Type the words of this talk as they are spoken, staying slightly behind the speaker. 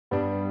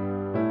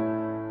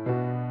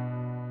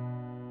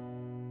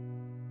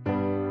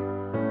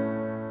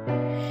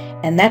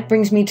And that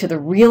brings me to the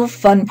real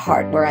fun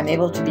part where I'm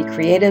able to be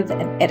creative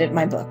and edit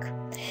my book.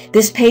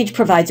 This page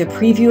provides a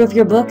preview of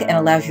your book and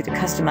allows you to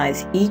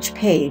customize each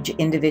page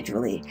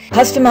individually.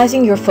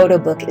 Customizing your photo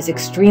book is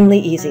extremely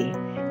easy.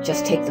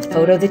 Just take the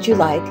photo that you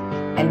like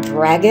and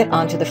drag it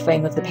onto the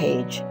frame of the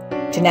page.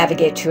 To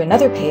navigate to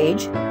another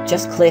page,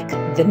 just click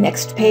the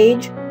next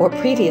page or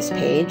previous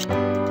page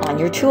on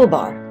your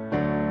toolbar.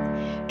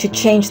 To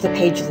change the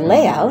page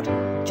layout,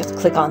 just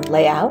click on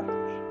Layout,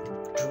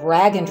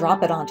 drag and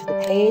drop it onto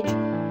the page,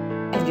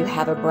 and you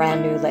have a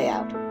brand new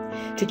layout.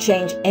 To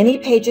change any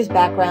page's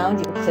background,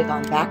 you will click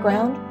on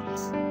Background,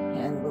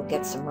 and we'll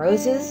get some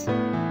roses,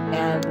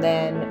 and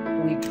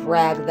then we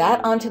drag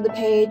that onto the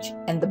page,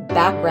 and the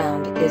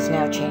background is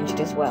now changed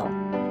as well.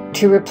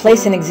 To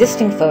replace an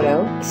existing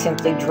photo,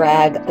 simply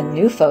drag a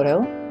new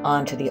photo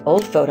onto the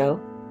old photo,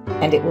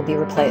 and it will be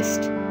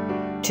replaced.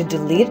 To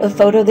delete a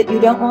photo that you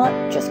don't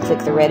want, just click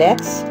the red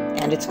X,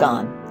 and it's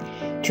gone.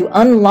 To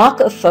unlock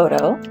a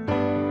photo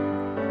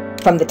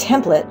from the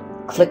template,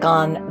 click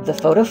on the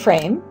photo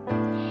frame,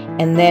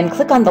 and then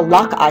click on the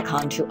lock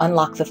icon to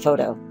unlock the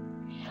photo.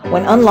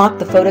 When unlocked,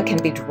 the photo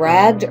can be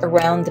dragged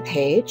around the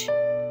page.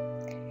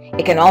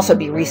 It can also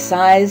be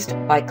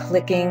resized by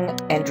clicking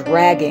and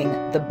dragging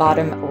the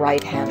bottom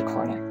right-hand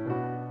corner.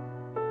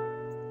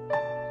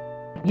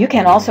 You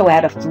can also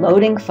add a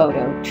floating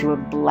photo to a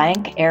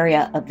blank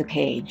area of the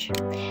page.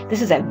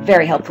 This is a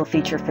very helpful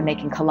feature for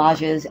making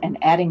collages and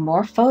adding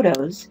more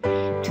photos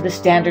to the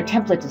standard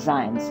template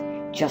designs.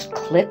 Just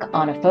click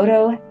on a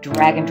photo,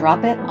 drag and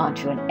drop it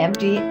onto an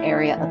empty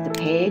area of the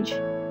page,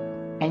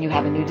 and you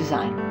have a new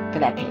design for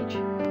that page.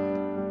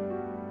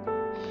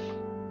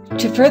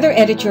 To further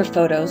edit your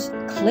photos,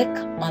 click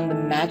on the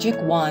magic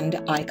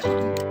wand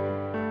icon.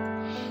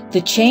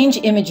 The Change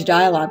Image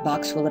dialog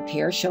box will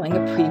appear showing a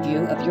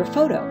preview of your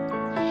photo.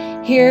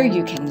 Here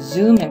you can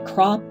zoom and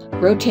crop,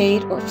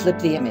 rotate, or flip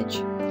the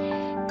image.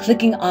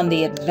 Clicking on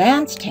the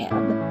Advanced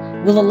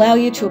tab will allow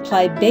you to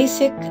apply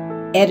basic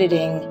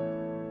editing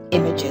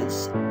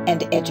images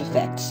and edge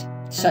effects,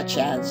 such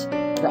as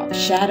drop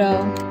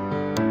shadow,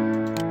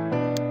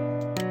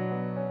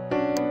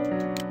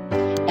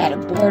 add a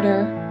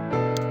border,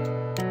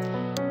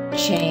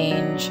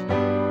 change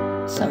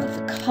some of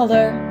the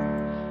color,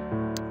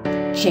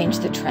 change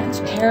the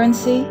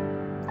transparency.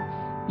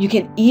 You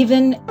can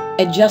even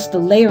adjust the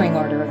layering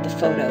order of the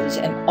photos,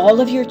 and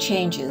all of your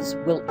changes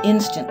will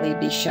instantly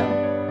be shown.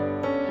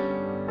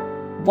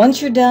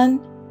 Once you're done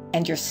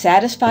and you're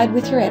satisfied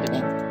with your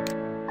editing,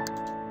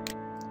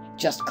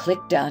 just click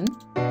Done,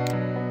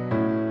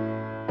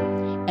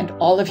 and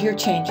all of your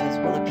changes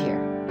will appear.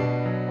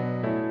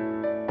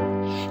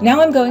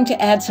 Now I'm going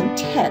to add some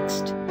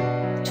text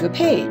to a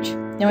page.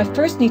 Now I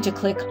first need to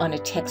click on a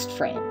text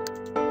frame,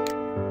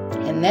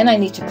 and then I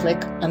need to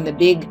click on the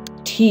big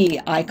T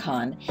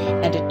icon,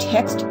 and a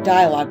text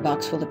dialog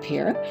box will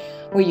appear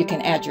where you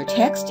can add your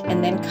text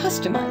and then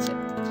customize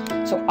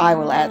it. So I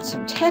will add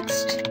some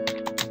text,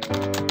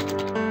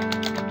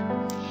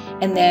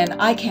 and then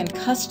I can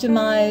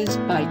customize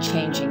by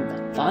changing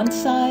the font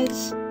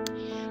size,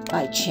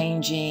 by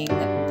changing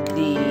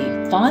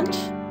the font.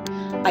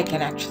 I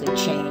can actually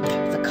change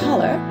the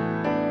color,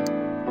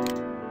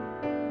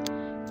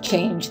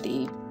 change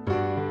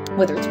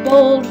whether it's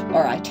bold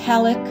or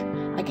italic.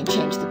 I can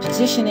change the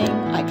positioning.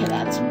 I can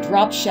add some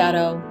drop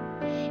shadow.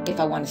 If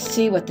I want to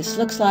see what this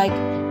looks like,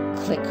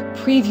 click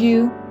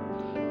Preview.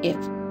 If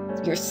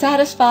you're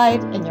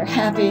satisfied and you're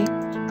happy,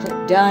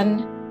 click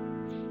Done,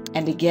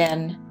 and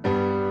again,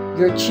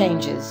 your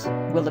changes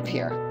will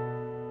appear.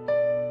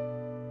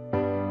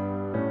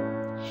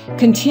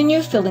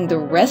 Continue filling the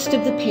rest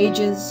of the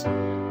pages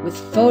with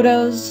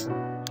photos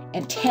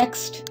and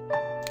text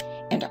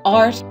and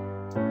art,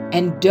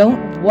 and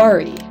don't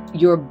worry,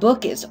 your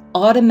book is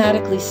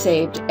automatically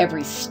saved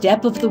every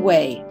step of the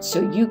way,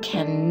 so you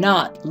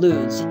cannot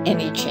lose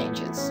any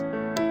changes.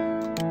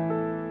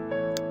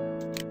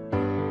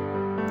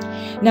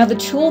 Now, the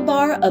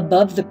toolbar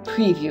above the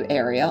preview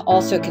area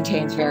also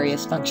contains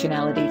various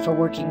functionality for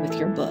working with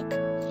your book.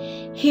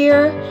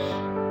 Here,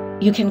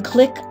 you can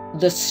click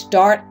the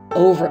Start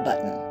Over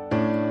button.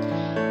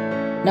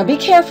 Now be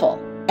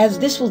careful, as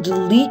this will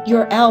delete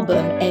your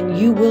album and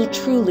you will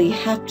truly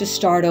have to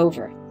start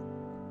over.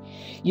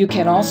 You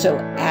can also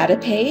add a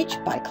page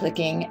by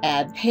clicking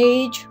Add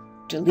Page,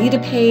 delete a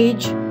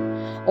page,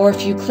 or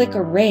if you click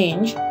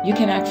Arrange, you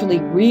can actually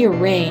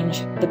rearrange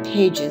the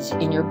pages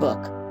in your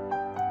book.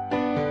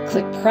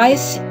 Click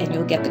Price and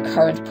you'll get the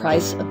current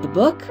price of the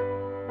book.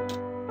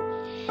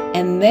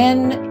 And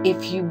then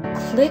if you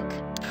click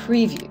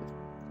Preview,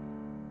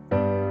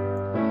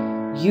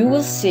 you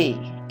will see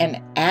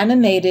an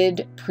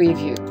animated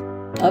preview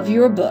of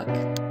your book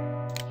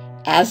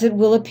as it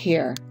will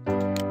appear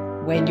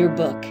when your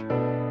book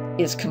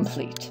is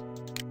complete.